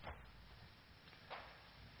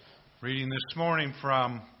Reading this morning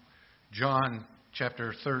from John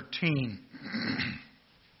chapter 13,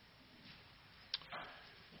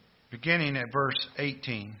 beginning at verse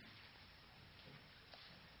 18.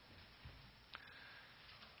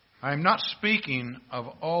 I am not speaking of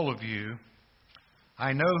all of you.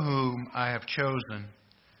 I know whom I have chosen,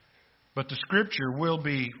 but the scripture will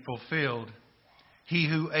be fulfilled. He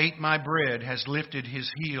who ate my bread has lifted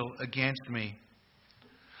his heel against me.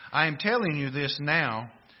 I am telling you this now,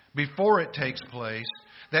 before it takes place,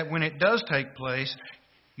 that when it does take place,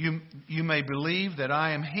 you may believe that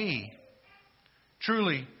I am He.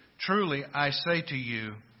 Truly, truly, I say to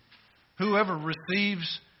you, whoever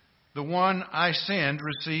receives the one I send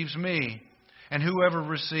receives me, and whoever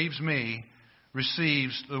receives me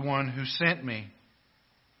receives the one who sent me.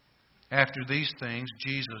 After these things,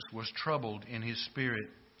 Jesus was troubled in his spirit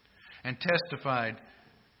and testified,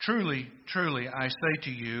 truly, truly, I say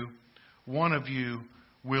to you, one of you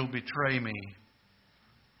will betray me.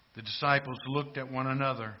 The disciples looked at one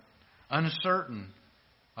another, uncertain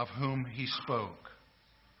of whom he spoke.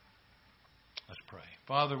 Let's pray.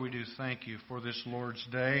 Father, we do thank you for this Lord's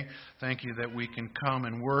Day. Thank you that we can come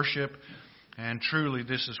and worship. And truly,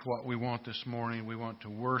 this is what we want this morning. We want to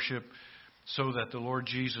worship so that the Lord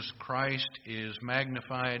Jesus Christ is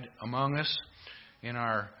magnified among us in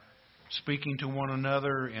our speaking to one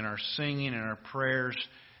another, in our singing, in our prayers,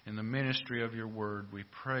 in the ministry of your word. We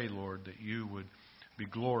pray, Lord, that you would be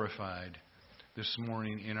glorified this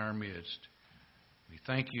morning in our midst. We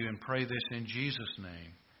thank you and pray this in Jesus'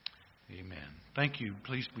 name. Amen. Thank you.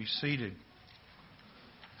 Please be seated.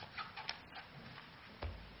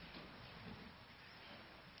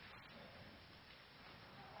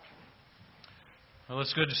 Well,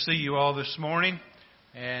 it's good to see you all this morning.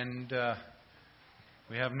 And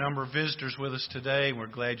we have a number of visitors with us today. We're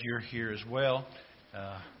glad you're here as well.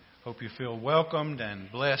 Hope you feel welcomed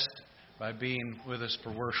and blessed by being with us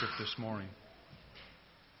for worship this morning.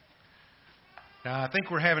 Now, I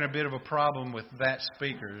think we're having a bit of a problem with that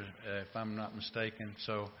speaker, if I'm not mistaken.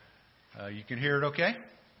 So, you can hear it okay?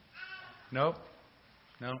 Nope?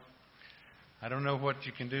 No? I don't know what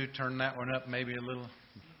you can do. Turn that one up maybe a little.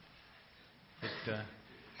 But,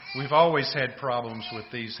 we've always had problems with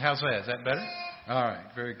these. How's that? Is that better? All right.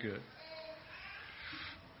 Very good.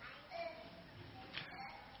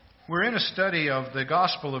 We're in a study of the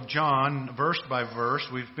Gospel of John, verse by verse.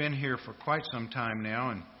 We've been here for quite some time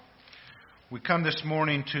now, and we come this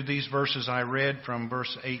morning to these verses I read from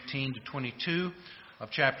verse 18 to 22 of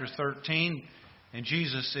chapter 13. And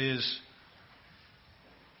Jesus is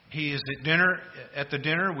at the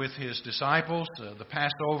dinner with his disciples, the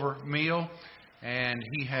Passover meal, and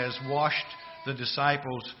he has washed the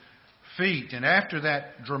disciples' feet. And after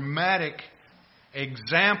that dramatic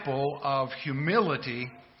example of humility,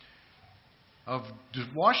 of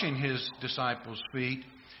washing his disciples' feet,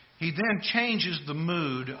 he then changes the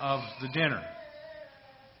mood of the dinner.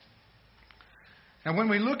 Now, when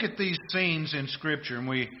we look at these scenes in Scripture and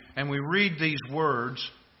we read these words,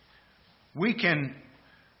 we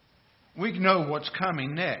know what's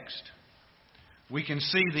coming next. We can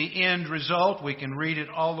see the end result. We can read it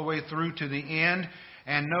all the way through to the end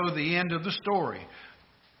and know the end of the story.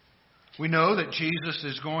 We know that Jesus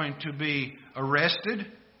is going to be arrested.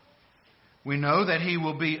 We know that he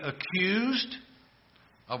will be accused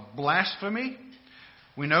of blasphemy.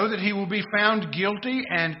 We know that he will be found guilty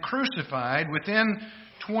and crucified within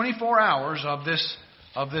 24 hours of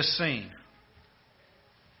this scene.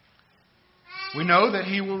 We know that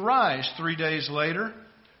he will rise 3 days later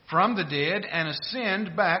from the dead and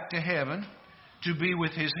ascend back to heaven to be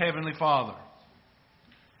with his heavenly Father.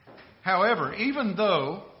 However, even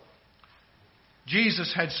though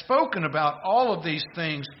Jesus had spoken about all of these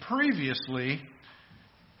things previously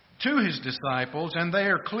to his disciples, and they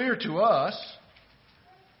are clear to us,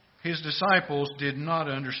 his disciples did not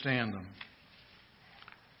understand them.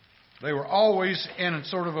 They were always in a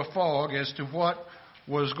sort of a fog as to what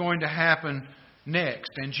was going to happen next.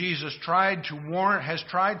 And Jesus has tried to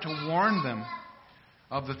warn them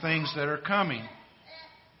of the things that are coming.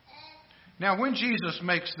 Now, when Jesus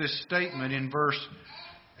makes this statement in verse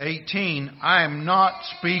 18, I am not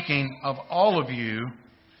speaking of all of you,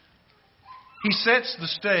 he sets the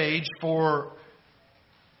stage for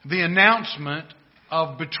the announcement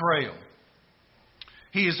of betrayal.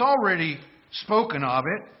 He has already spoken of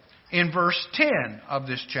it in verse 10 of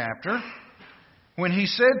this chapter, when he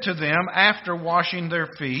said to them, after washing their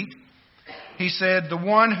feet, he said, the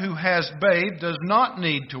one who has bathed does not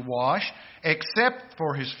need to wash except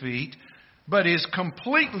for his feet, but is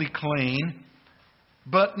completely clean,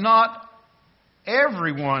 but not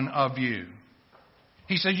every one of you.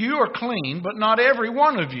 He said, you are clean, but not every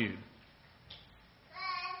one of you.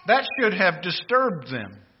 that should have disturbed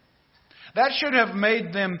them. That should have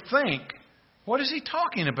made them think, what is he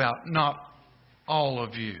talking about? Not all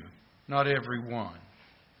of you, not every one.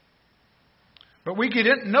 But we get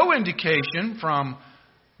no indication from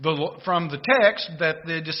the text that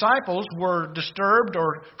the disciples were disturbed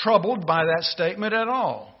or troubled by that statement at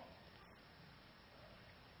all.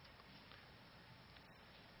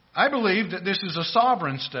 I believe that this is a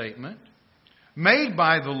sovereign statement made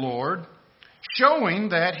by the Lord, showing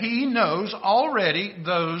that He knows already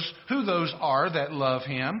who those are that love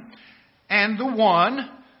Him, and the one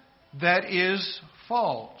that is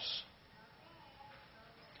false.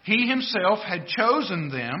 He Himself had chosen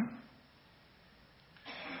them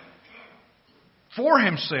for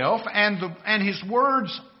Himself, and His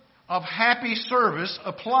words of happy service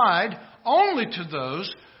applied only to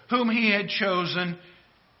those whom He had chosen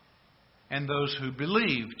and those who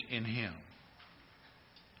believed in Him.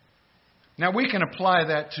 Now we can apply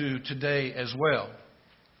that to today as well.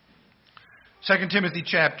 2 Timothy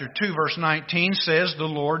chapter 2 verse 19 says the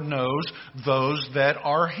Lord knows those that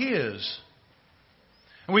are His.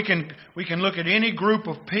 And we can look at any group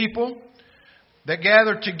of people that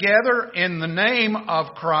gather together in the name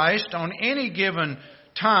of Christ on any given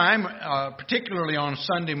time, particularly on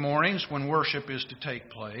Sunday mornings when worship is to take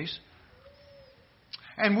place.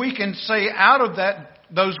 And we can say out of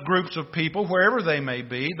those groups of people, wherever they may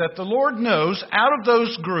be, that the Lord knows out of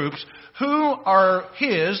those groups who are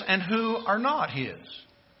His and who are not His.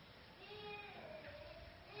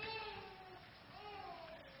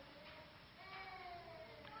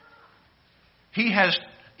 He has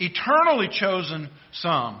eternally chosen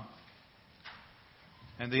some,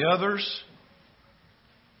 and the others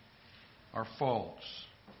are false.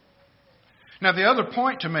 Now, the other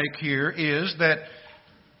point to make here is that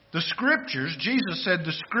the Scriptures, Jesus said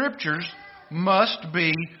the Scriptures must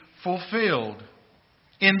be fulfilled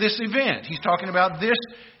in this event. He's talking about this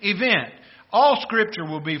event. All Scripture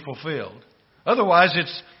will be fulfilled. Otherwise,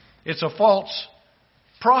 it's a false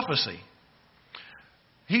prophecy.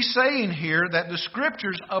 He's saying here that the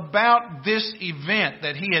Scriptures about this event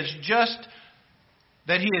that He has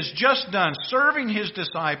just done, serving His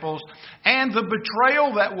disciples, and the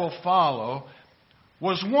betrayal that will follow,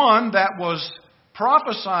 was one that was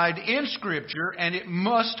prophesied in Scripture, and it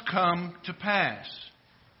must come to pass.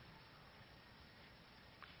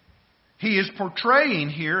 He is portraying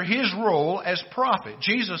here His role as prophet.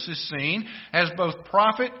 Jesus is seen as both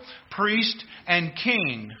prophet, priest, and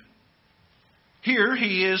king. Here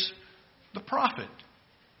He is the prophet.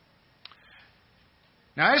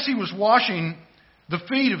 Now, as He was washing the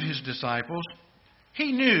feet of His disciples,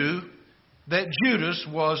 He knew that Judas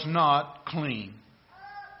was not clean.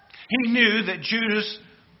 He knew that Judas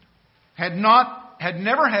had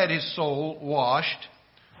never had his soul washed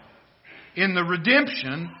in the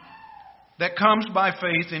redemption that comes by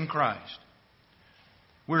faith in Christ.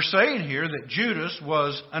 We're saying here that Judas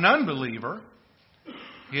was an unbeliever.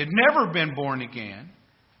 He had never been born again,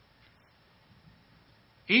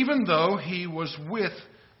 even though he was with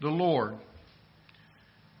the Lord.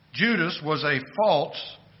 Judas was a false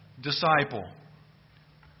disciple.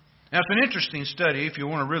 Now, it's an interesting study. If you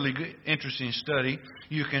want a really good, interesting study,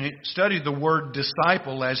 you can study the word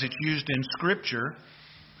disciple as it's used in Scripture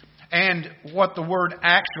and what the word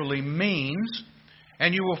actually means.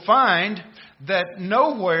 And you will find that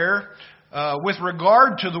nowhere with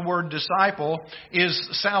regard to the word disciple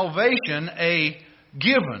is salvation a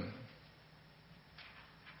given.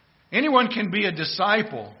 Anyone can be a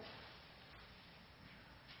disciple,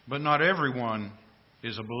 but not everyone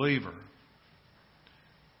is a believer.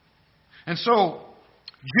 And so,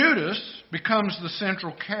 Judas becomes the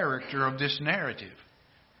central character of this narrative.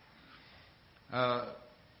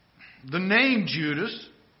 The name Judas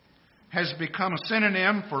has become a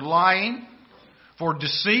synonym for lying, for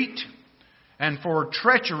deceit, and for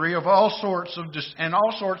treachery of all sorts of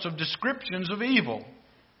descriptions of evil.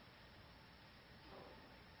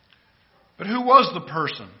 But who was the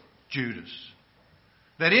person, Judas,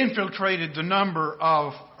 that infiltrated the number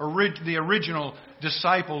of the original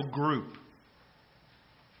disciple group?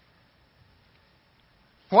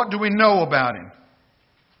 What do we know about him?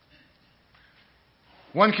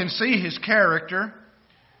 One can see his character.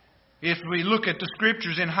 If we look at the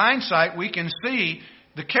Scriptures in hindsight, we can see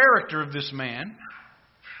the character of this man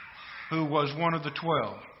who was one of the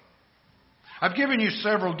 12. I've given you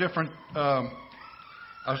several different,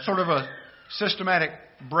 sort of a systematic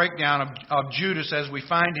breakdown of Judas as we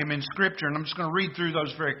find him in Scripture, and I'm just going to read through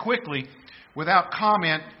those very quickly without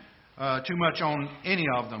comment too much on any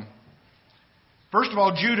of them. First of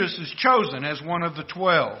all, Judas is chosen as one of the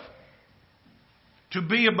 12. to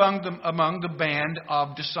be among the band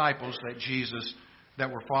of disciples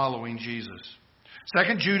that were following Jesus.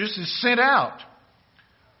 Second, Judas is sent out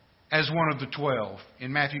as one of the 12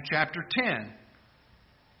 in Matthew chapter 10.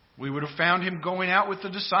 We would have found him going out with the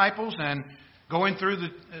disciples and going through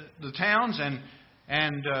the towns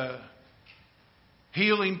and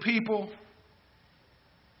healing people.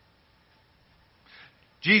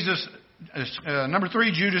 Jesus, number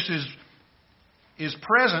 3, Judas is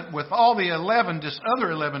present with all the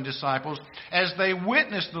other 11 disciples as they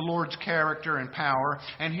witness the Lord's character and power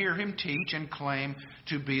and hear him teach and claim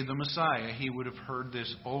to be the Messiah. He would have heard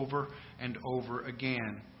this over and over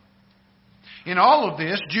again. In all of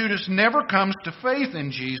this, Judas never comes to faith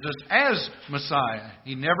in Jesus as Messiah.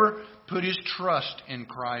 He never put his trust in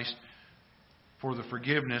Christ for the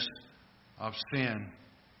forgiveness of sin.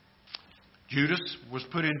 Judas was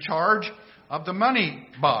put in charge of the money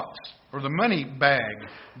box or the money bag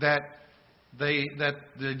that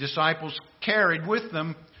the disciples carried with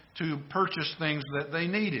them to purchase things that they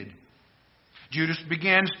needed. Judas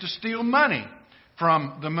begins to steal money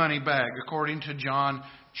from the money bag, according to John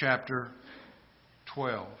chapter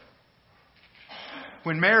 12.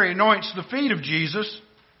 When Mary anoints the feet of Jesus,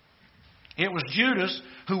 it was Judas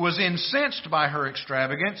who was incensed by her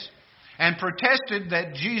extravagance and protested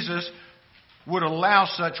that Jesus would allow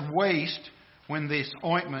such waste when this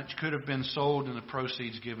ointment could have been sold and the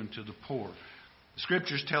proceeds given to the poor. The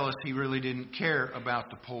Scriptures tell us he really didn't care about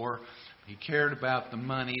the poor. He cared about the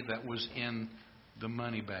money that was in the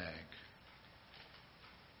money bag.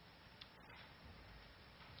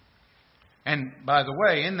 And by the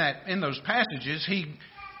way, in those passages,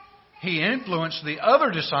 he influenced the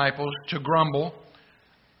other disciples to grumble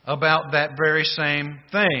about that very same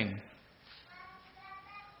thing.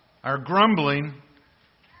 Our grumbling,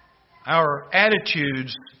 our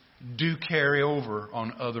attitudes do carry over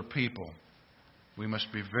on other people. We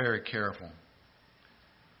must be very careful.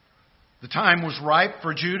 The time was ripe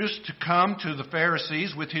for Judas to come to the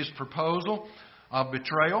Pharisees with his proposal of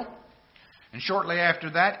betrayal. And shortly after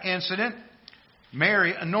that incident,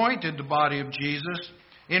 Mary anointed the body of Jesus,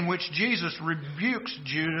 in which Jesus rebukes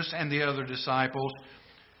Judas and the other disciples.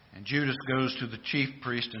 And Judas goes to the chief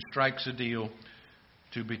priest and strikes a deal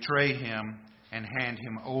to betray him and hand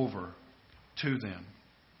him over to them.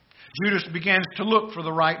 Judas begins to look for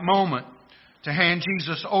the right moment to hand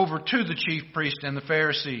Jesus over to the chief priest and the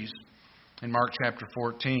Pharisees in Mark chapter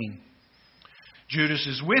 14. Judas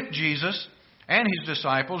is with Jesus and his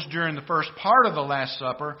disciples during the first part of the Last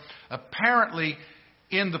Supper, apparently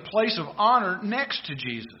in the place of honor next to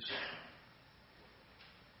Jesus.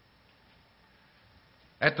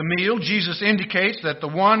 At the meal, Jesus indicates that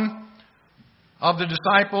one of the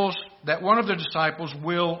disciples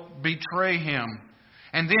will betray him.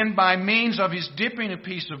 And then by means of his dipping a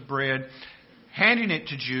piece of bread, handing it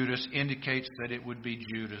to Judas, indicates that it would be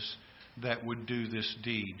Judas that would do this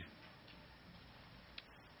deed.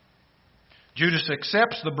 Judas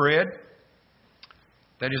accepts the bread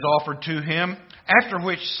that is offered to him, after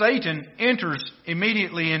which Satan enters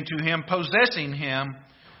immediately into him, possessing him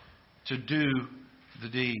to do the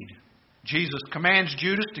deed. Jesus commands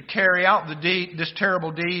Judas to carry out this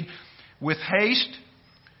terrible deed with haste,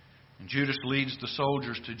 and Judas leads the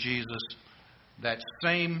soldiers to Jesus that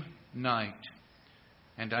same night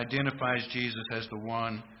and identifies Jesus as the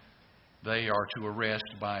one they are to arrest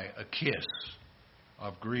by a kiss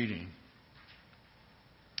of greeting.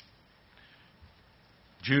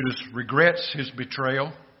 Judas regrets his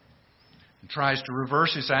betrayal and tries to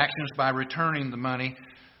reverse his actions by returning the money,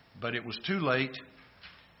 but it was too late.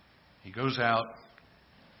 He goes out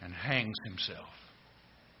and hangs himself.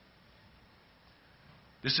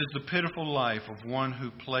 This is the pitiful life of one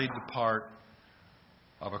who played the part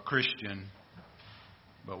of a Christian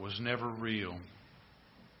but was never real.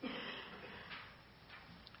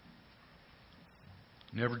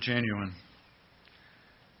 Never genuine.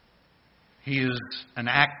 He is an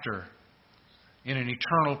actor in an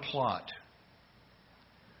eternal plot.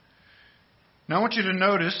 Now I want you to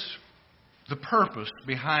notice the purpose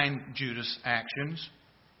behind Judas' actions.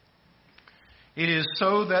 It is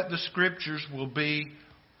so that the Scriptures will be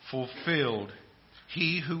fulfilled.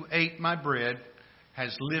 He who ate my bread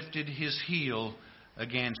has lifted his heel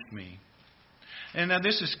against me. And now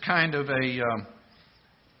this is kind of a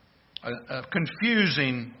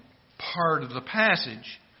confusing part of the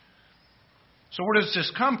passage. So where does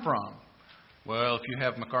this come from? Well, if you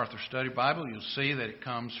have MacArthur Study Bible, you'll see that it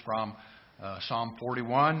comes from Psalm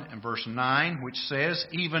 41 and verse 9, which says,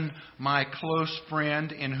 "Even my close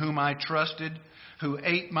friend in whom I trusted, who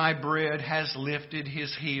ate my bread, has lifted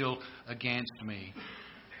his heel against me."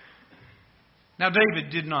 Now, David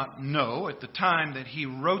did not know at the time that he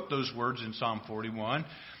wrote those words in Psalm 41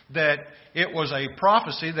 that it was a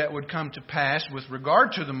prophecy that would come to pass with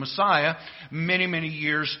regard to the Messiah many, many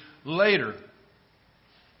years later.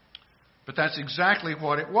 But that's exactly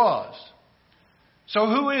what it was. So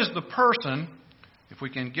who is the person, if we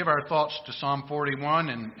can give our thoughts to Psalm 41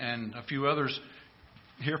 and a few others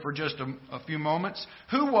here for just a few moments,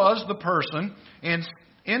 who was the person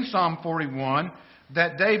in Psalm 41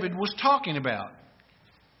 that David was talking about?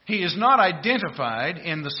 He is not identified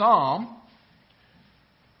in the psalm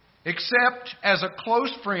except as a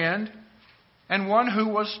close friend and one who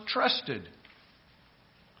was trusted.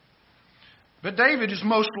 But David is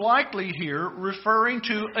most likely here referring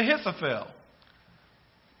to Ahithophel.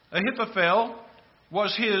 Ahithophel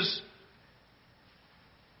was his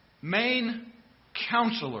main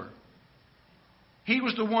counselor. He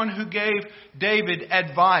was the one who gave David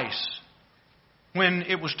advice when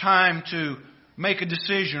it was time to make a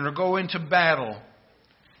decision or go into battle.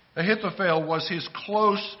 Ahithophel was his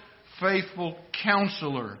close, faithful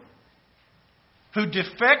counselor who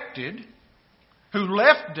defected, who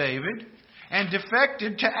left David and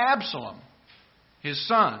defected to Absalom, his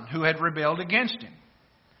son, who had rebelled against him.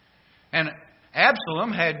 And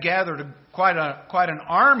Absalom had gathered quite an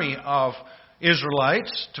army of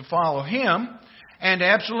Israelites to follow him, and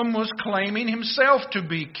Absalom was claiming himself to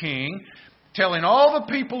be king, telling all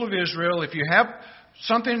the people of Israel, if you have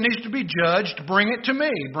something that needs to be judged, bring it to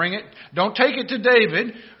me. Don't take it to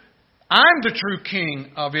David. I'm the true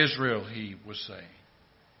king of Israel, he was saying.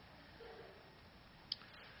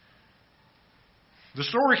 The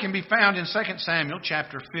story can be found in 2 Samuel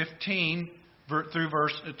chapter 15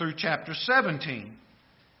 through chapter 17.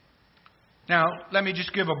 Now, let me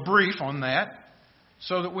just give a brief on that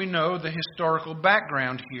so that we know the historical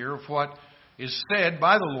background here of what is said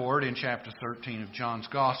by the Lord in chapter 13 of John's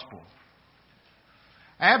Gospel.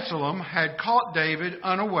 Absalom had caught David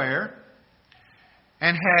unaware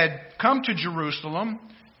and had come to Jerusalem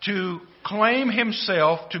to claim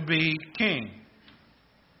himself to be king.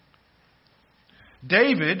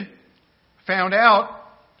 David found out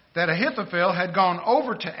that Ahithophel had gone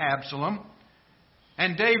over to Absalom,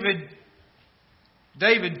 and David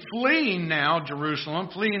fleeing now Jerusalem,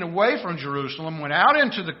 fleeing away from Jerusalem, went out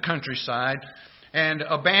into the countryside, and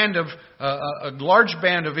a large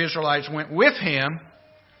band of Israelites went with him.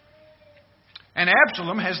 And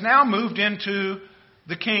Absalom has now moved into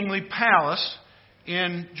the kingly palace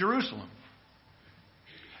in Jerusalem.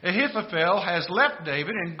 Ahithophel has left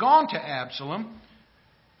David and gone to Absalom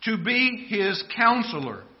to be his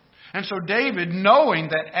counselor. And so David, knowing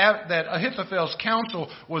that Ahithophel's counsel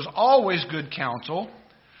was always good counsel,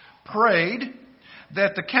 prayed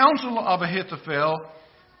that the counsel of Ahithophel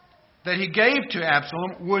that he gave to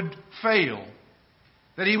Absalom would fail,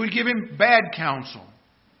 that he would give him bad counsel.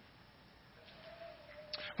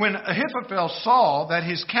 When Ahithophel saw that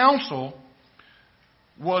his counsel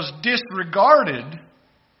was disregarded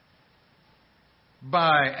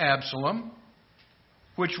by Absalom,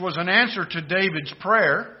 which was an answer to David's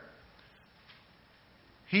prayer,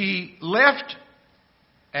 he left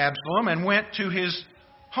Absalom and went to his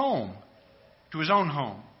home, to his own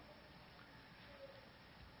home.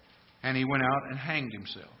 And he went out and hanged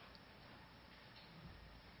himself.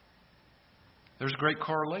 There's a great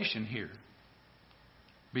correlation here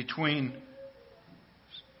between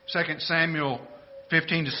 2 Samuel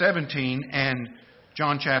 15 to 17 and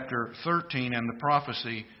John chapter 13 and the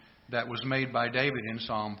prophecy that was made by David in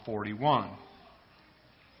Psalm 41.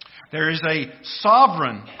 There is a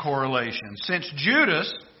sovereign correlation. Since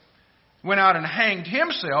Judas went out and hanged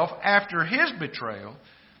himself after his betrayal,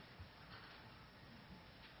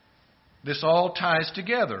 this all ties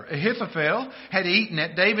together. Ahithophel had eaten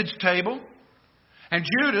at David's table, and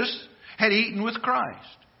Judas had eaten with Christ.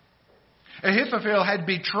 Ahithophel had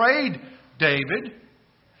betrayed David,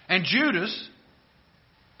 and Judas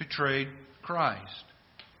betrayed Christ.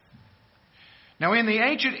 Now, in the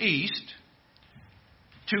ancient East,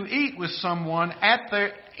 to eat with someone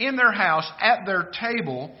in their house, at their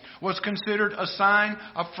table, was considered a sign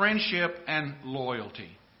of friendship and loyalty.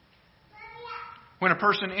 When a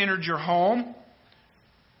person entered your home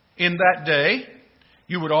in that day,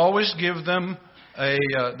 you would always give them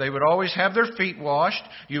they would always have their feet washed.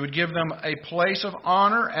 You would give them a place of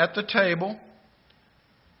honor at the table.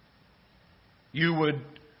 You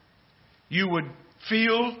would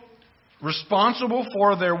feel responsible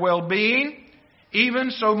for their well-being,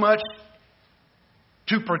 even so much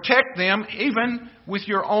to protect them, even with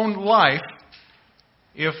your own life,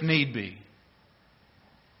 if need be.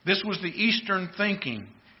 This was the Eastern thinking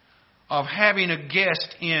of having a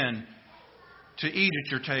guest in to eat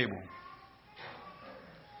at your table.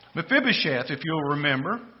 Mephibosheth, if you'll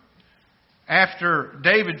remember, after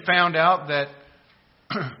David found out that,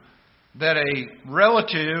 that a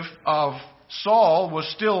relative of Saul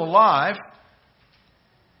was still alive,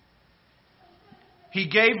 he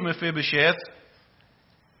gave Mephibosheth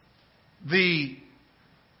the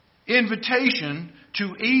invitation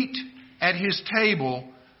to eat at his table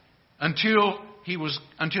until he was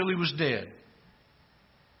dead.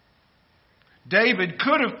 David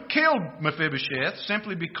could have killed Mephibosheth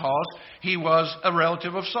simply because he was a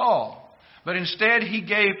relative of Saul. But instead he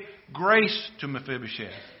gave grace to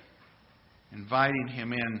Mephibosheth, inviting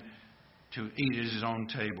him in to eat at his own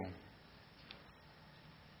table.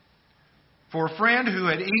 For a friend who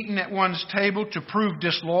had eaten at one's table to prove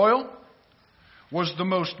disloyal was the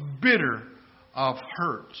most bitter of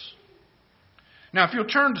hurts. Now, if you'll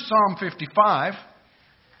turn to Psalm 55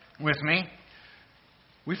 with me,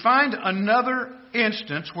 we find another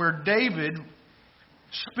instance where David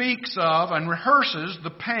speaks of and rehearses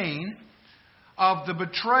the pain of the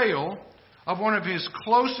betrayal of one of his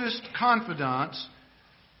closest confidants,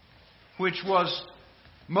 which was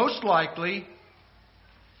most likely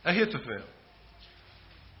Ahithophel.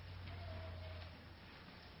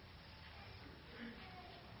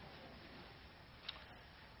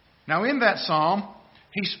 Now, in that psalm,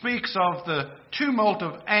 he speaks of the tumult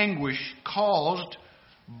of anguish caused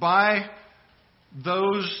by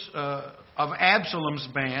those of Absalom's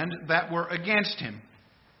band that were against him.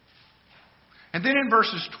 And then in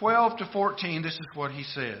verses 12 to 14, this is what he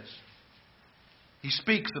says. He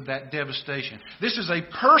speaks of that devastation. This is a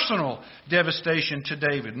personal devastation to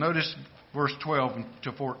David. Notice verse 12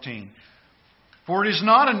 to 14. For it is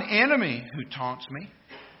not an enemy who taunts me,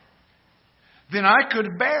 then I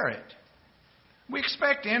could bear it. We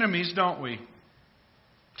expect enemies, don't we,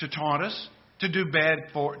 to taunt us, to do bad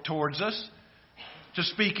towards us, to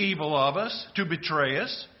speak evil of us, to betray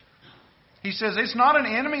us. He says, it's not an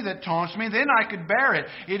enemy that taunts me, then I could bear it.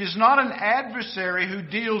 It is not an adversary who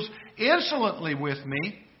deals insolently with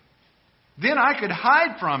me, then I could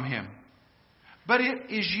hide from him. But it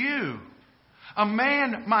is you, a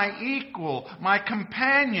man my equal, my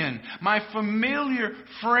companion, my familiar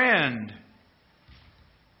friend.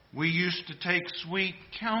 We used to take sweet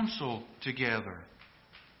counsel together.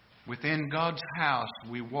 Within God's house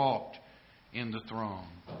we walked in the throng.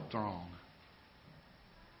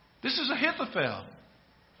 This is Ahithophel.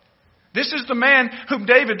 This is the man whom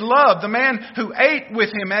David loved, the man who ate with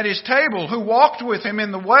him at his table, who walked with him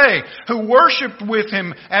in the way, who worshipped with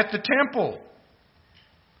him at the temple.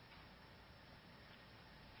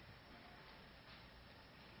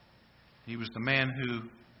 He was the man who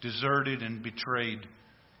deserted and betrayed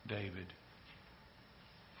David.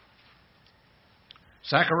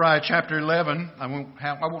 Zechariah chapter 11, I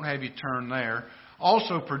won't have you turn there,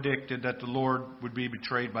 also predicted that the Lord would be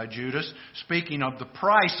betrayed by Judas, speaking of the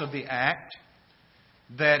price of the act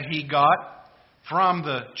that he got from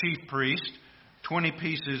the chief priest, 20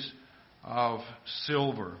 pieces of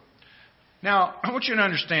silver. Now, I want you to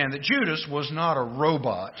understand that Judas was not a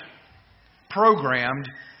robot programmed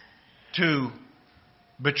to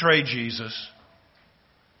betray Jesus,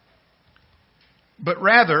 but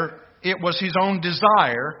rather it was his own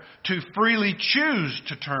desire to freely choose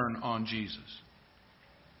to turn on Jesus.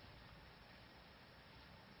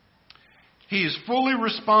 He is fully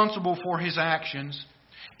responsible for his actions,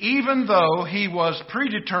 even though he was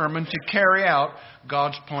predetermined to carry out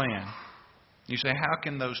God's plan. You say, how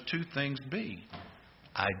can those two things be?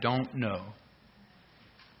 I don't know.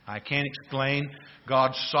 I can't explain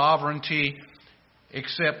God's sovereignty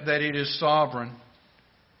except that it is sovereign.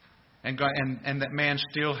 And that man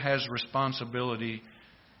still has responsibility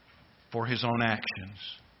for his own actions.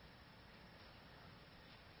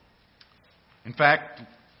 In fact,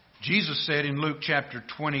 Jesus said in Luke chapter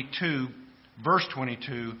 22, verse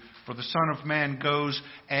 22, for the Son of Man goes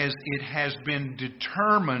as it has been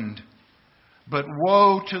determined, but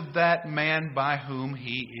woe to that man by whom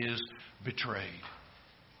he is betrayed.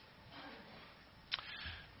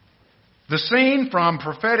 The scene from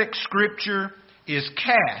prophetic Scripture is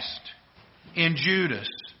cast in Judas,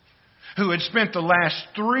 who had spent the last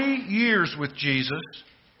 3 years with Jesus,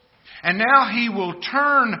 and now he will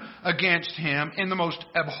turn against him in the most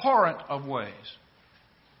abhorrent of ways.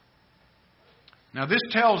 Now this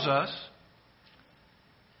tells us,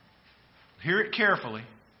 hear it carefully,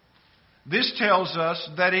 this tells us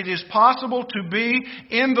that it is possible to be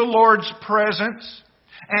in the Lord's presence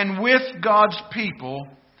and with God's people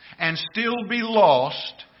and still be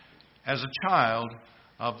lost as a child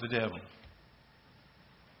of the devil.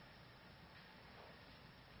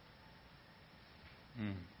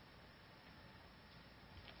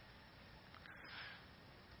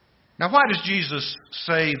 Now, why does Jesus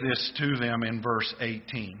say this to them in verse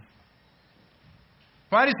 18?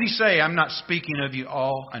 Why does he say, I'm not speaking of you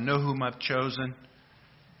all, I know whom I've chosen,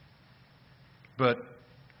 but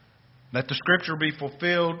let the Scripture be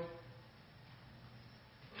fulfilled?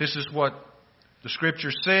 This is what the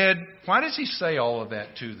Scripture said. Why does he say all of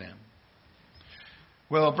that to them?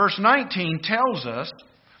 Well, verse 19 tells us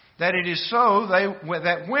that it is so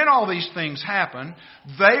that when all these things happen,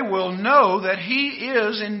 they will know that He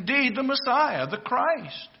is indeed the Messiah, the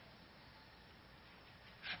Christ.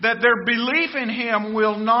 That their belief in Him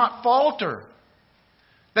will not falter.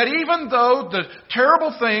 That even though the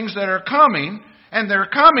terrible things that are coming, and they're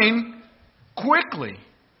coming quickly,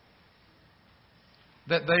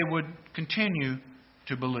 that they would continue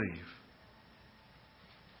to believe.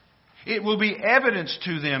 It will be evidence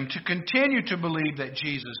to them to continue to believe that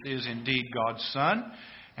Jesus is indeed God's Son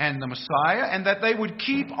and the Messiah, and that they would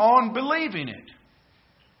keep on believing it.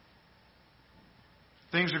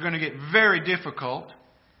 Things are going to get very difficult,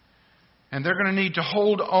 and they're going to need to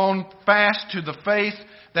hold on fast to the faith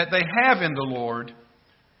that they have in the Lord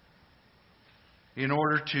in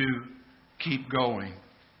order to keep going.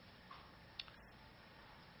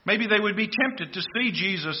 Maybe they would be tempted to see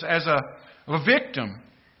Jesus as a victim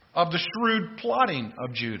of the shrewd plotting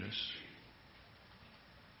of Judas.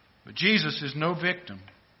 But Jesus is no victim.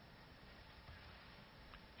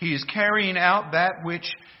 He is carrying out that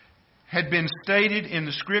which had been stated in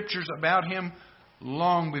the Scriptures about Him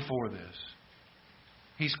long before this.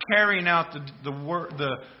 He's carrying out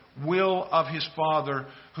the will of His Father,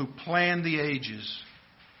 who planned the ages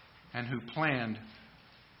and who planned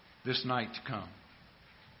this night to come.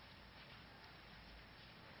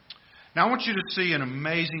 Now I want you to see an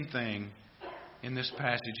amazing thing in this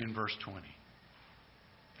passage in verse 20.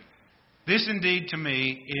 This indeed to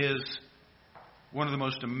me is one of the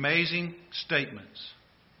most amazing statements.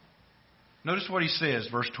 Notice what he says,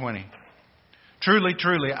 verse 20. Truly,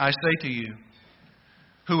 truly, I say to you,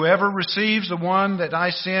 whoever receives the one that I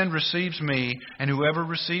send receives me, and whoever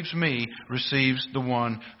receives me receives the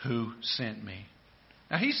one who sent me.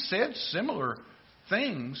 Now he said similar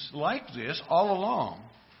things like this all along.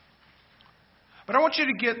 But I want you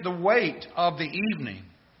to get the weight of the evening.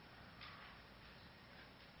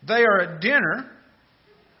 They are at dinner,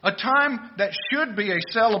 a time that should be a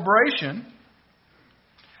celebration.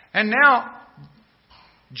 And now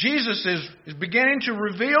Jesus is beginning to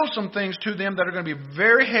reveal some things to them that are going to be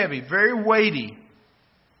very heavy, very weighty.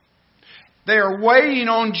 They are weighing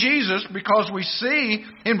on Jesus because we see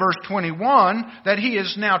in verse 21 that He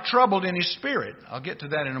is now troubled in His spirit. I'll get to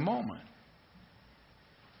that in a moment.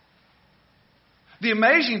 The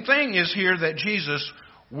amazing thing is here that Jesus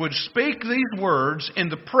would speak these words in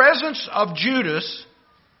the presence of Judas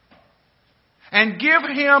and give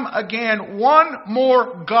him again one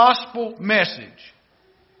more gospel message.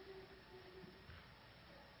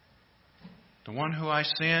 The one who I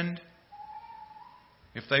send,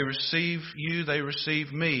 if they receive you, they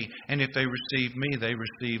receive me. And if they receive me, they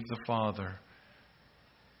receive the Father.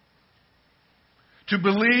 To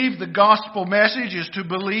believe the gospel message is to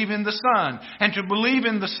believe in the Son. And to believe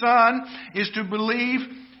in the Son is to believe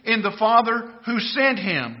in the Father who sent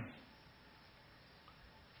Him.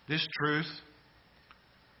 This truth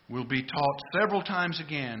will be taught several times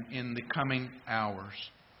again in the coming hours.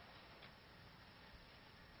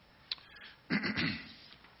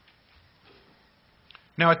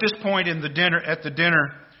 Now, at this point in the dinner,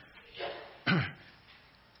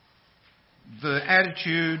 the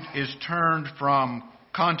attitude is turned from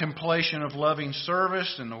contemplation of loving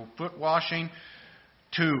service and the foot washing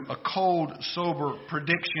to a cold, sober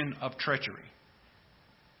prediction of treachery.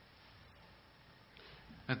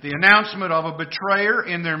 That the announcement of a betrayer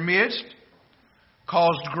in their midst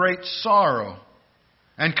caused great sorrow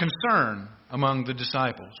and concern among the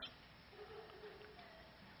disciples.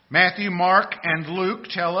 Matthew, Mark, and Luke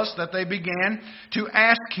tell us that they began to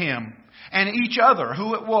ask him and each other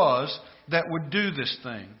who it was that would do this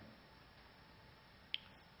thing.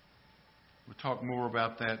 We'll talk more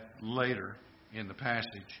about that later in the passage.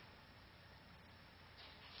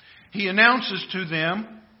 He announces to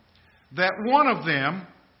them that one of them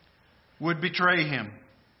would betray him.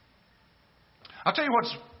 I'll tell you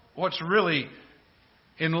what's really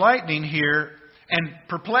enlightening here and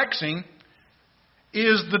perplexing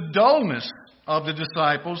is the dullness of the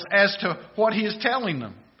disciples as to what he is telling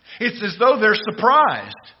them. It's as though they're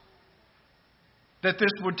surprised that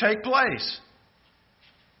this would take place.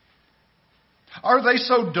 Are they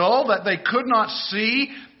so dull that they could not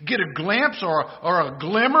get a glimpse or a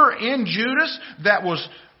glimmer in Judas that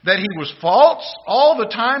he was false all the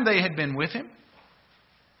time they had been with him?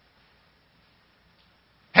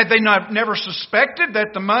 Had they never suspected that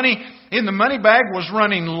the money in the money bag was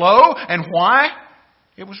running low? And why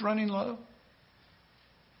it was running low?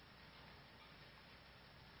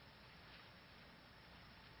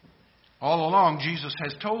 All along, Jesus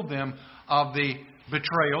has told them of the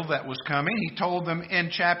betrayal that was coming. He told them in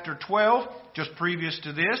chapter 12, just previous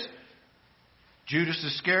to this, Judas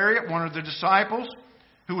Iscariot, one of the disciples,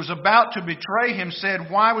 who was about to betray him, said,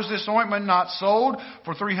 "Why was this ointment not sold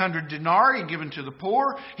for 300 denarii and given to the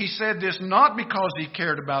poor?" He said this not because he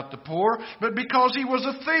cared about the poor, but because he was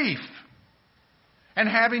a thief. And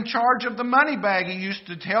having charge of the money bag, he used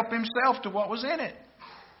to help himself to what was in it.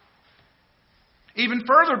 Even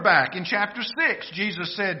further back in chapter 6,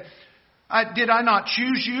 Jesus said, "Did I not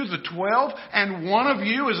choose you, the 12, and one of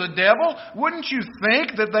you is a devil?" Wouldn't you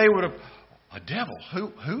think that they would have, a devil?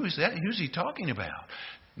 Who is that? Who's he talking about?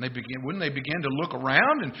 And wouldn't they begin to look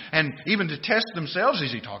around and even to test themselves?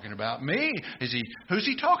 Is he talking about me? Who's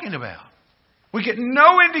he talking about? We get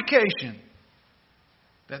no indication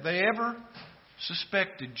that they ever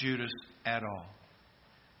suspected Judas at all.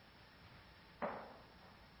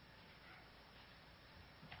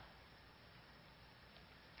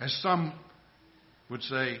 As some would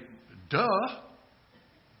say, duh.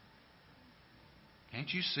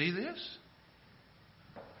 Can't you see this?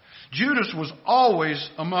 Judas was always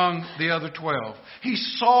among the other 12. He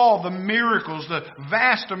saw the miracles, the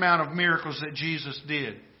vast amount of miracles that Jesus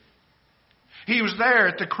did. He was there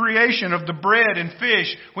at the creation of the bread and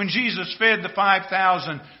fish when Jesus fed the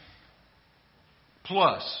 5,000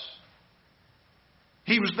 plus.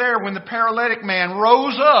 He was there when the paralytic man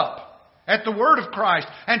rose up at the word of Christ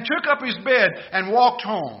and took up his bed and walked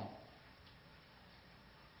home.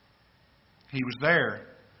 He was there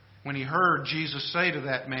when he heard Jesus say to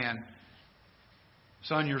that man,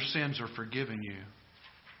 "Son, your sins are forgiven you."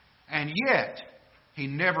 And yet, he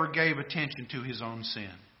never gave attention to his own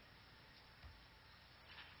sin.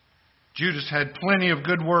 Judas had plenty of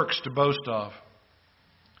good works to boast of.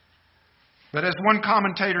 But as one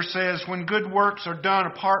commentator says, when good works are done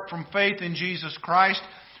apart from faith in Jesus Christ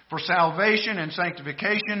for salvation and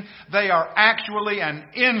sanctification, they are actually an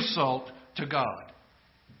insult to God.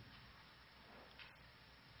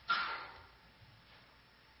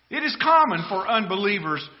 It is common for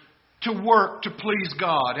unbelievers to work to please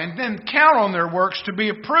God and then count on their works to be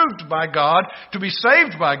approved by God, to be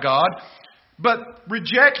saved by God, but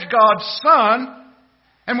reject God's Son.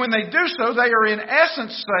 And when they do so, they are in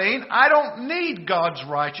essence saying, "I don't need God's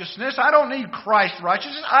righteousness. I don't need Christ's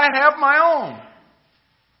righteousness. I have my own."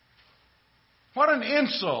 What an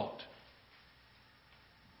insult.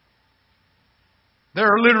 There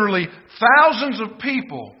are literally thousands of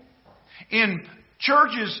people in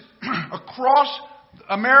churches across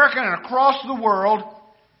America and across the world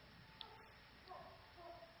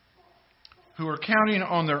who are counting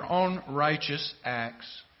on their own righteous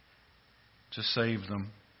acts to save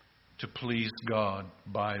them, to please God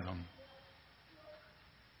by them.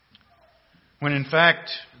 When in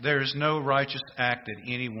fact, there is no righteous act that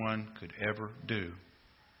anyone could ever do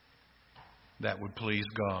that would please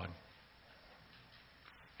God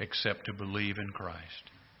except to believe in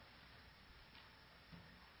Christ.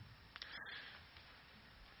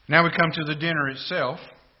 Now we come to the dinner itself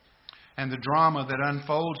and the drama that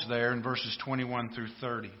unfolds there in verses 21 through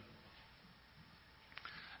 30.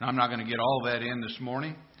 Now, I'm not going to get all that in this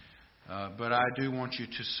morning, but I do want you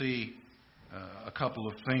to see a couple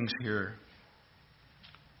of things here.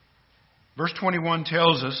 Verse 21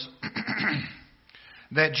 tells us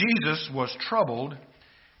that Jesus was troubled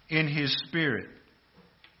in his spirit.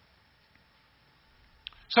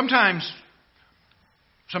 Sometimes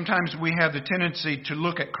we have the tendency to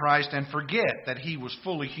look at Christ and forget that he was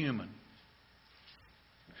fully human.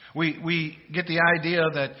 We get the idea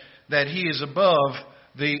that he is above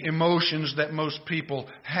the emotions that most people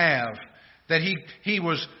have. That he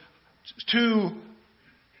was too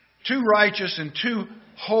righteous and too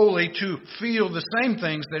holy to feel the same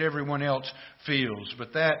things that everyone else feels.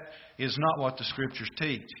 But that is not what the Scriptures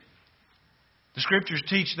teach. The Scriptures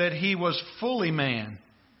teach that he was fully man.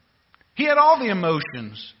 He had all the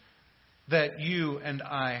emotions that you and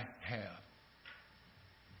I have.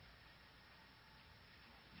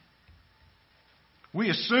 We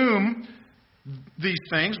assume these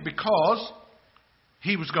things because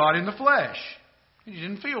he was God in the flesh. He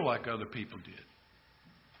didn't feel like other people did.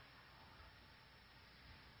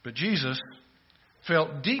 But Jesus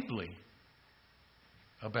felt deeply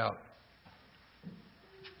about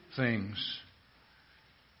things.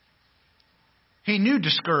 He knew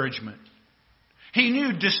discouragement. He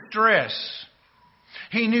knew distress.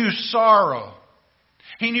 He knew sorrow.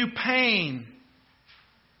 He knew pain.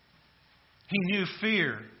 He knew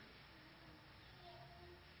fear.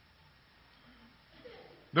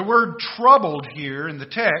 The word troubled here in the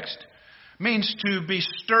text means to be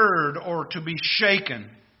stirred or to be shaken.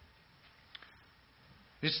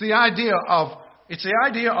 It's the idea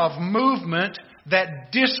of movement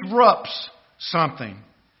that disrupts something.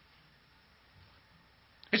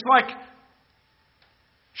 It's like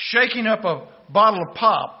shaking up a bottle of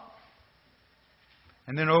pop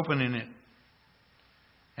and then opening it,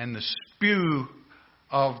 and the spew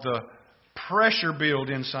of the pressure build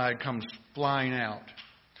inside comes flying out.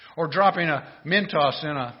 Or dropping a Mentos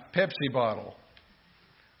in a Pepsi bottle,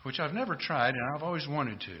 which I've never tried and I've always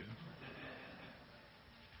wanted to.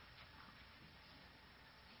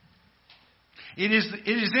 It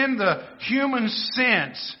is in the human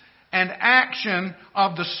sense and action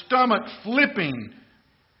of the stomach flipping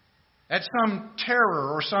at some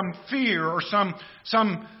terror or some fear or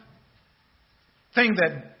some thing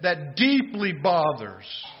that deeply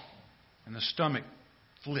bothers, and the stomach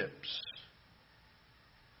flips.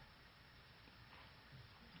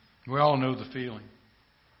 We all know the feeling.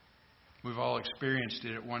 We've all experienced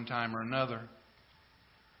it at one time or another.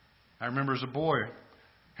 I remember as a boy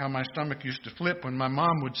how my stomach used to flip when my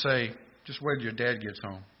mom would say, "Just wait till your dad gets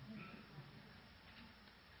home."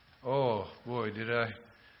 Oh, boy, did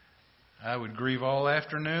I would grieve all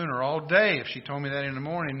afternoon or all day if she told me that in the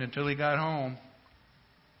morning until he got home.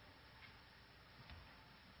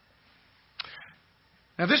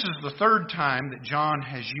 Now, this is the third time that John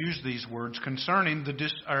has used these words concerning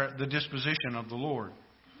the disposition of the Lord.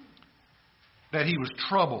 That he was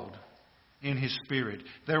troubled in his spirit.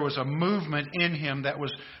 There was a movement in him that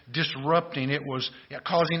was disrupting. It was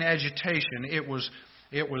causing agitation. It was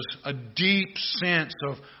a deep sense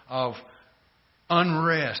of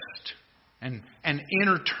unrest and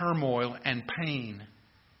inner turmoil and pain.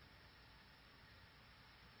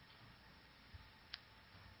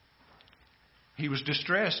 He was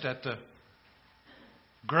distressed at the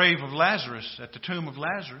grave of Lazarus, at the tomb of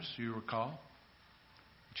Lazarus, you recall.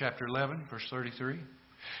 Chapter 11, verse 33.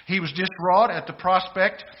 He was distraught at the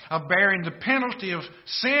prospect of bearing the penalty of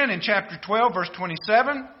sin in chapter 12, verse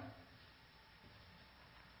 27.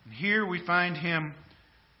 And here we find him,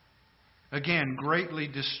 again, greatly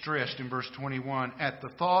distressed in verse 21 at the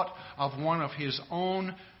thought of one of his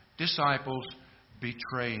own disciples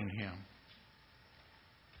betraying him.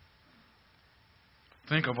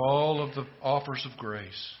 Think of all of the offers of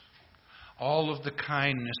grace, all of the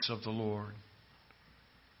kindness of the Lord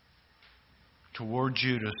toward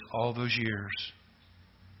Judas all those years,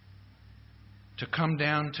 to come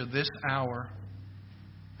down to this hour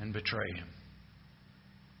and betray him.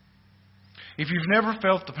 If you've never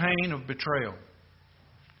felt the pain of betrayal,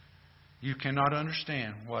 you cannot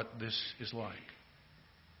understand what this is like.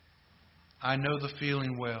 I know the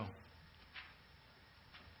feeling well.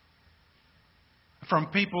 From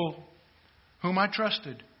people whom I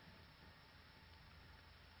trusted,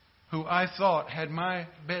 who I thought had my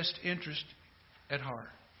best interest at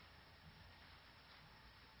heart,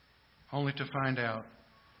 only to find out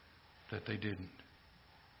that they didn't.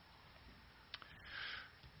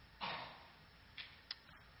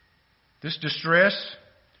 This distress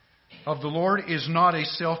of the Lord is not a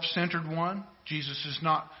self-centered one. Jesus is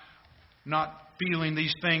not feeling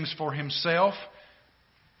these things for himself.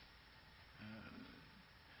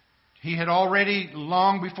 He had already,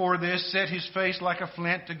 long before this, set his face like a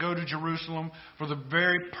flint to go to Jerusalem for the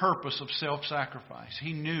very purpose of self-sacrifice.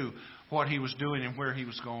 He knew what he was doing and where he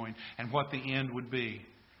was going and what the end would be.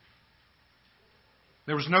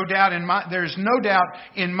 There is no doubt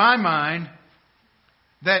in my mind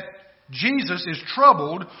that Jesus is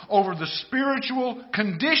troubled over the spiritual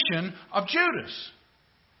condition of Judas.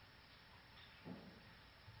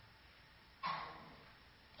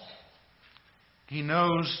 He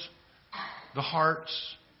knows the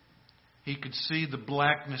hearts. He could see the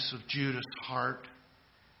blackness of Judas' heart,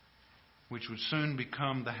 which would soon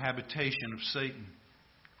become the habitation of Satan.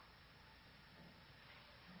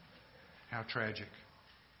 How tragic.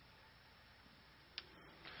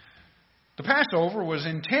 The Passover was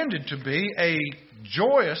intended to be a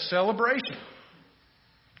joyous celebration.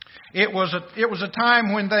 It was a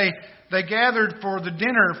time when they gathered for the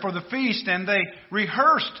dinner, for the feast, and they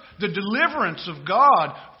rehearsed the deliverance of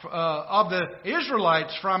God, of the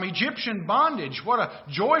Israelites from Egyptian bondage. What a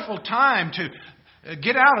joyful time to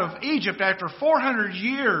get out of Egypt after 400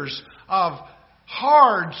 years of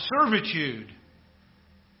hard servitude.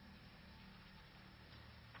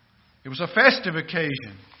 It was a festive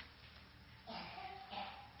occasion.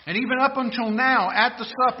 And even up until now, at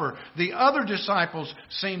the supper, the other disciples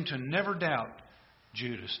seemed to never doubt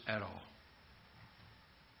Judas at all.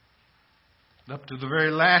 Up to the very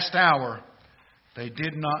last hour, they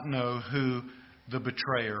did not know who the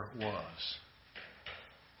betrayer was.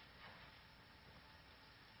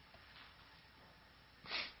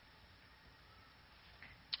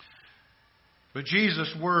 But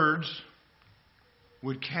Jesus' words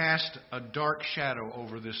would cast a dark shadow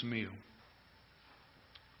over this meal.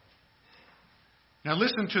 Now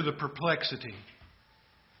listen to the perplexity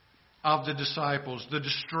of the disciples, the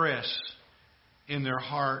distress in their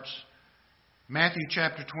hearts. Matthew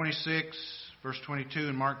chapter 26, verse 22,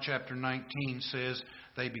 and Mark chapter 19 says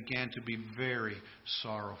they began to be very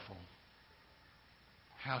sorrowful.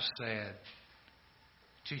 How sad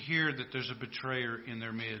to hear that there's a betrayer in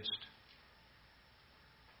their midst.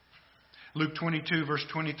 Luke 22, verse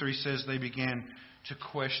 23 says they began to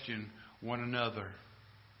question one another.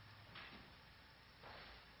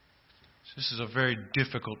 This is a very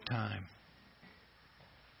difficult time.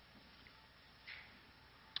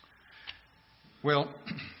 Well,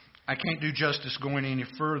 I can't do justice going any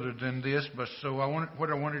further than this, but what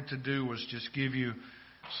I wanted to do was just give you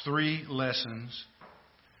 3 lessons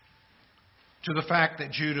to the fact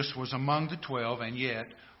that Judas was among the 12 and yet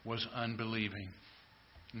was unbelieving.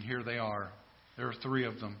 And here they are. There are 3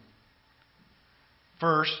 of them.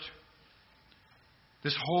 First,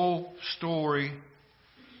 this whole story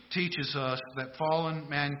teaches us that fallen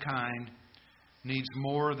mankind needs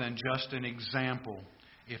more than just an example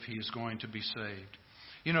if he is going to be saved.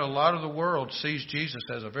 You know, a lot of the world sees Jesus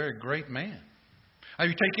as a very great man. Now,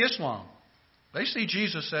 you take Islam. They see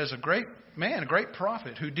Jesus as a great man, a great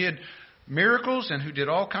prophet who did miracles and who did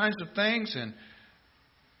all kinds of things,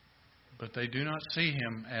 but they do not see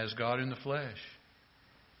him as God in the flesh.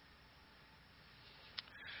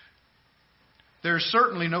 There's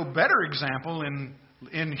certainly no better example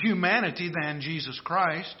in humanity than Jesus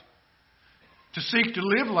Christ. To seek to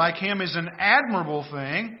live like Him is an admirable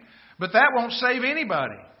thing, but that won't save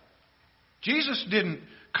anybody. Jesus didn't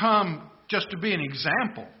come just to be an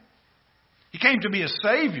example. He came to be a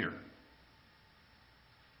Savior.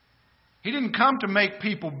 He didn't come to make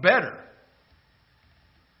people better.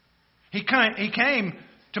 He came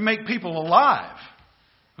to make people alive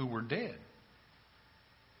who were dead.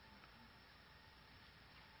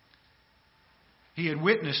 He had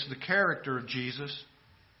witnessed the character of Jesus.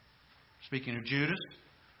 Speaking of Judas,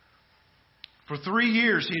 for 3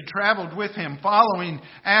 years he had traveled with him, following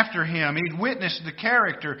after him. He'd witnessed the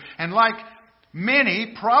character, and like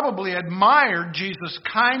many, probably admired Jesus'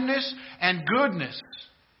 kindness and goodness.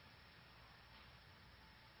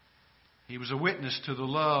 He was a witness to the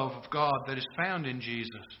love of God that is found in Jesus.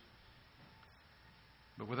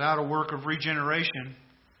 But without a work of regeneration,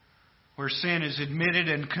 where sin is admitted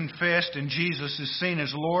and confessed and Jesus is seen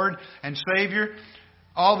as Lord and Savior,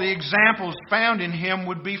 all the examples found in Him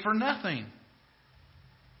would be for nothing.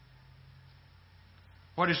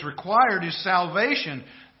 What is required is salvation,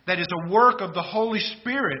 that is a work of the Holy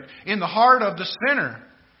Spirit in the heart of the sinner,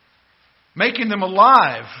 making them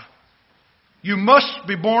alive. You must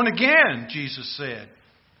be born again, Jesus said.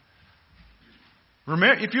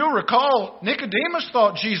 Remember, if you'll recall, Nicodemus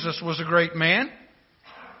thought Jesus was a great man.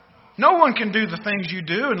 No one can do the things you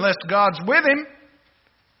do unless God's with him.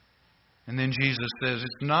 And then Jesus says,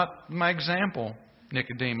 it's not my example,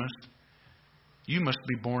 Nicodemus. You must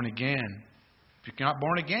be born again. If you're not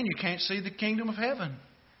born again, you can't see the kingdom of heaven.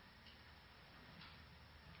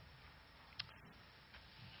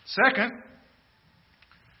 Second,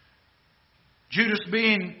 Judas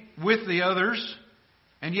being with the others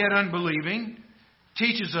and yet unbelieving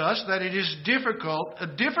teaches us that it is a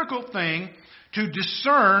difficult thing to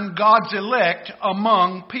discern God's elect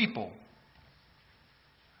among people.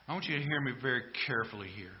 I want you to hear me very carefully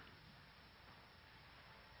here.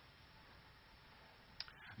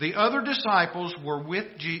 The other disciples were with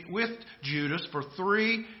Judas for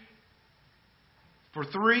 3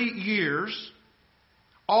 years,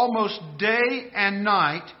 almost day and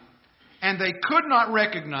night, and they could not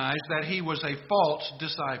recognize that he was a false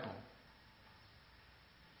disciple.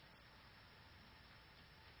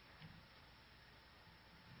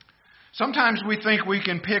 Sometimes we think we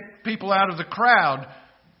can pick people out of the crowd.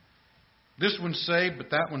 This one's saved, but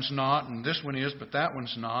that one's not. And this one is, but that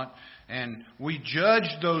one's not. And we judge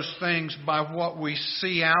those things by what we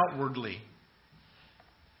see outwardly.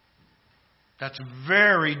 That's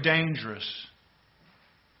very dangerous.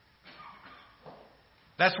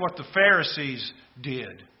 That's what the Pharisees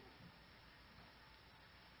did.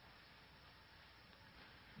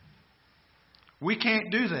 We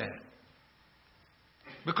can't do that.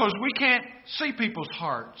 Because we can't see people's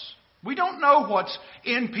hearts. We don't know what's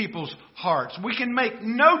in people's hearts. We can make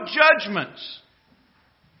no judgments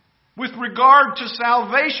with regard to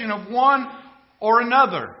salvation of one or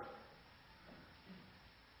another.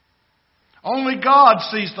 Only God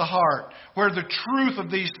sees the heart, where the truth of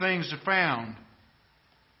these things are found.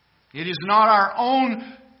 It is not our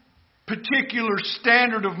own particular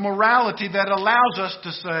standard of morality that allows us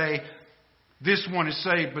to say, this one is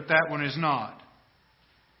saved, but that one is not.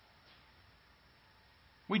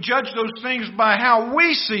 We judge those things by how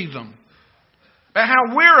we see them, by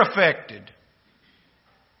how we're affected.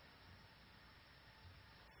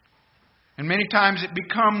 And many times it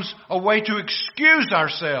becomes a way to excuse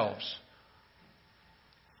ourselves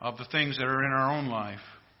of the things that are in our own life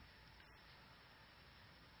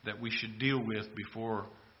that we should deal with before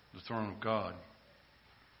the throne of God.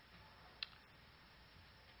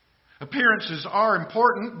 Appearances are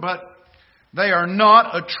important, but they are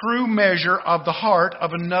not a true measure of the heart of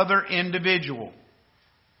another individual.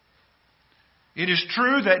 It is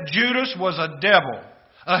true that Judas was a devil,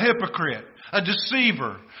 a hypocrite, a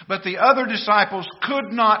deceiver, but the other disciples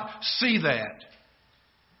could not see that.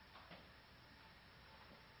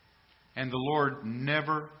 And the Lord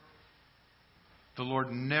never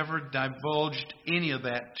divulged any of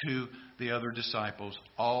that to the other disciples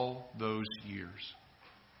all those years.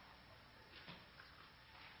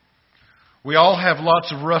 We all have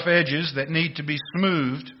lots of rough edges that need to be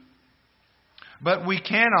smoothed, but we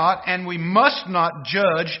cannot and we must not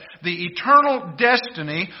judge the eternal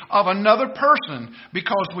destiny of another person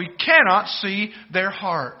because we cannot see their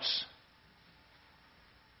hearts.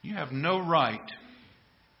 You have no right,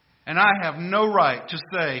 and I have no right to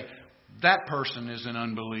say that person is an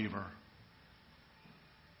unbeliever.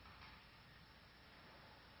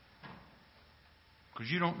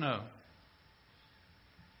 Because you don't know.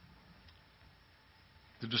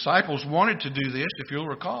 The disciples wanted to do this, if you'll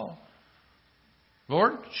recall.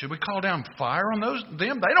 Lord, should we call down fire on them? They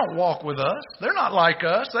don't walk with us. They're not like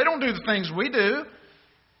us. They don't do the things we do.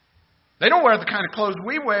 They don't wear the kind of clothes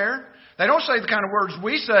we wear. They don't say the kind of words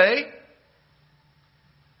we say.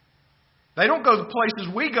 They don't go the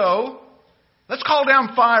places we go. Let's call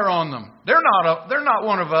down fire on them. They're not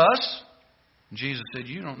one of us. And Jesus said,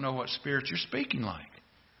 you don't know what spirit you're speaking like.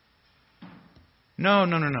 No.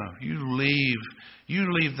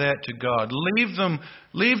 You leave that to God.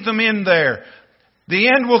 Leave them in there. The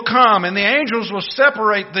end will come, and the angels will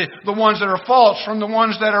separate the ones that are false from the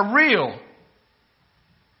ones that are real.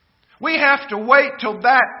 We have to wait till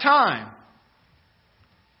that time.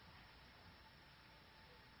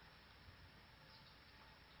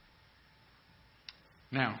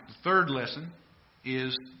 Now, the third lesson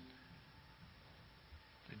is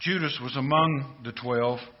that Judas was among the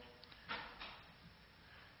 12.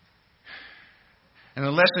 And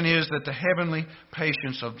the lesson is that the heavenly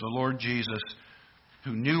patience of the Lord Jesus,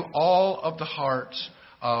 who knew all of the hearts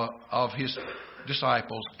of His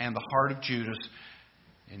disciples and the heart of Judas,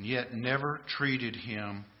 and yet never treated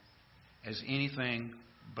him as anything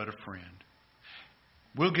but a friend.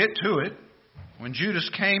 We'll get to it. When Judas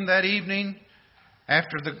came that evening,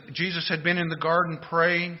 after Jesus had been in the garden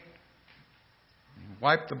praying,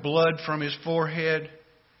 wiped the blood from his forehead,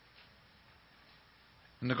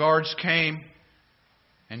 and the guards came,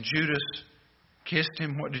 and Judas kissed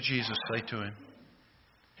him. What did Jesus say to him?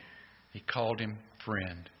 He called him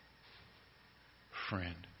friend.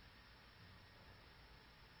 Friend.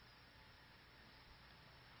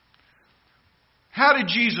 How did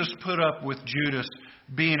Jesus put up with Judas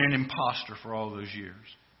being an imposter for all those years?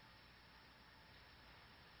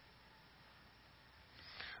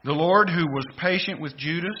 The Lord, who was patient with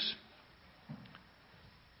Judas,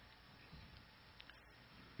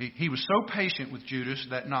 He was so patient with Judas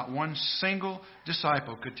that not one single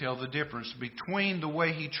disciple could tell the difference between the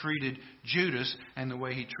way He treated Judas and the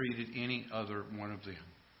way He treated any other one of them.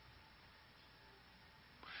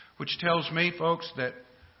 Which tells me, folks, that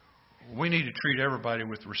we need to treat everybody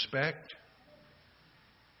with respect.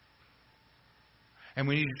 And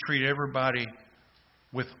we need to treat everybody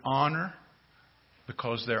with honor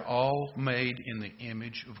because they're all made in the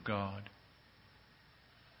image of God.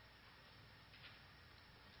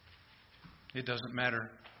 It doesn't matter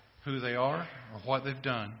who they are or what they've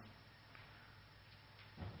done.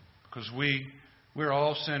 Because we're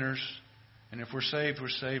all sinners. And if we're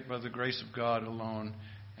saved by the grace of God alone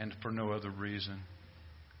and for no other reason.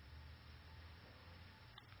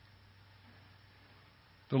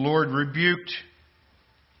 The Lord rebuked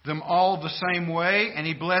them all the same way, and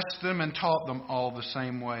He blessed them and taught them all the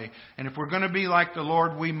same way. And if we're going to be like the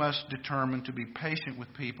Lord, we must determine to be patient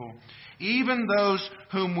with people, even those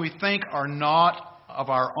whom we think are not of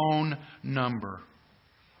our own number.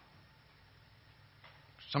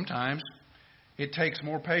 Sometimes it takes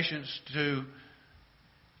more patience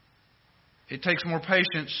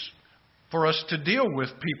for us to deal with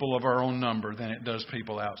people of our own number than it does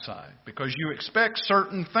people outside. Because you expect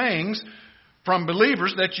certain things from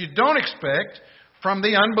believers that you don't expect from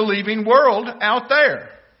the unbelieving world out there.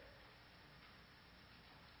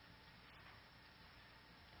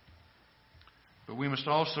 But we must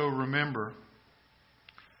also remember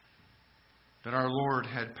that our Lord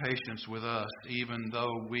had patience with us, even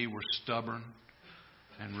though we were stubborn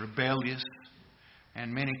and rebellious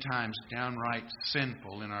and many times downright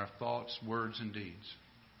sinful in our thoughts, words, and deeds.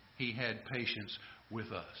 He had patience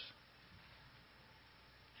with us.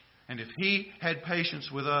 And if He had patience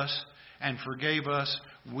with us and forgave us,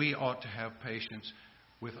 we ought to have patience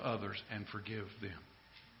with others and forgive them.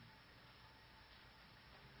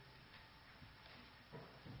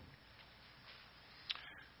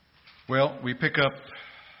 Well, we pick up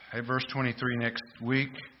at verse 23 next week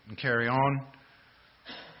and carry on.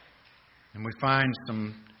 And we find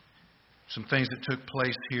some things that took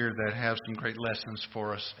place here that have some great lessons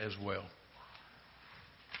for us as well.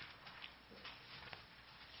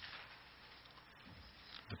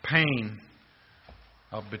 The pain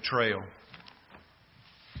of betrayal.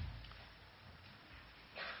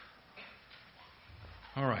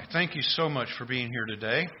 All right. Thank you so much for being here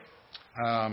today.